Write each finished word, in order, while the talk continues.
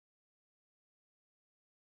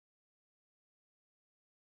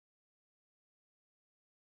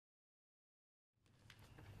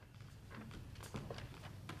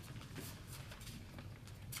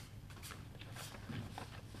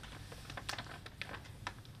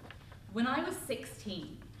When I was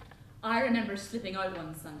 16, I remember slipping out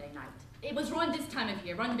one Sunday night. It was around this time of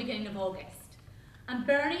year, around the beginning of August. And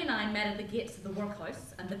Bernie and I met at the gates of the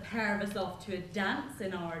workhouse, and the pair of us off to a dance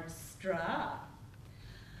in Ardstraw.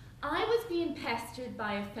 I was being pestered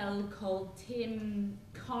by a fellow called Tim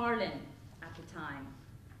Carlin at the time.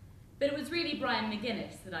 But it was really Brian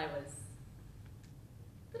McGuinness that I was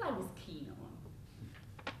keen on.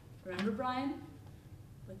 Remember Brian?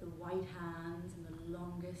 With the white hands and the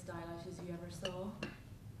longest eyelashes you ever saw.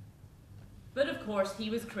 But of course he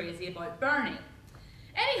was crazy about Bernie.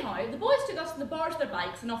 Anyhow, the boys took us in the bars of their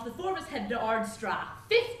bikes and off the four of us headed to Ardstraw,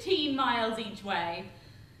 15 miles each way.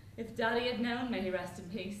 If Daddy had known, may he rest in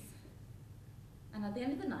peace. And at the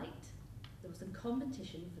end of the night, there was a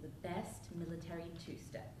competition for the best military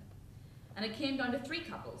two-step. And it came down to 3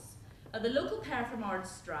 couples. The local pair from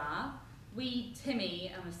Ardstraw, Timmy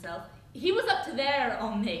and myself, he was up to there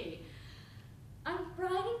on me, and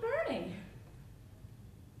Brian and Bernie.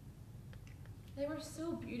 They were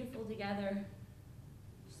so beautiful together,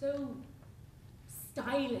 so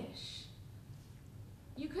stylish.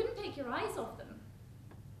 You couldn't take your eyes off them.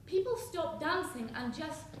 People stopped dancing and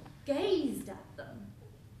just gazed at them.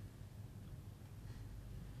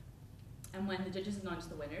 And when the judges announced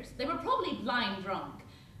the winners, they were probably blind drunk.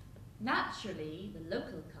 Naturally, the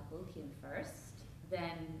local couple came first,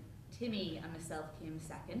 then Timmy and myself came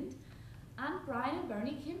second, and Brian and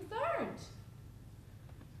Bernie came third.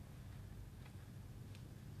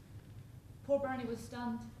 Poor Bernie was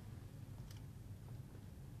stunned.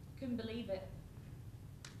 Couldn't believe it.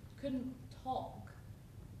 Couldn't talk.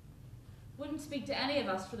 Wouldn't speak to any of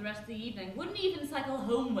us for the rest of the evening. Wouldn't even cycle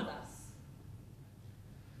home with us.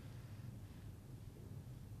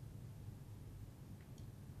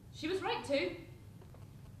 She was right too.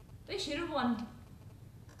 They should have won.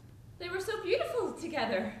 They were so beautiful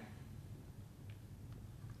together.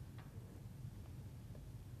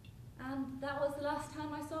 And that was the last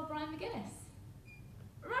time I saw Brian McGuinness.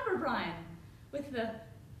 Remember Brian? With the...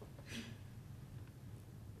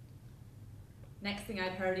 Next thing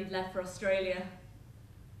I'd heard, he'd left for Australia.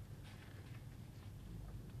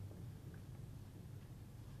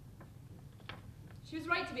 She was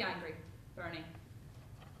right to be angry, Bernie.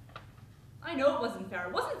 I know it wasn't fair.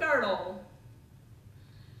 It wasn't fair at all.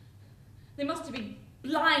 They must have been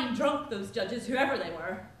blind drunk, those judges, whoever they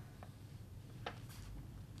were.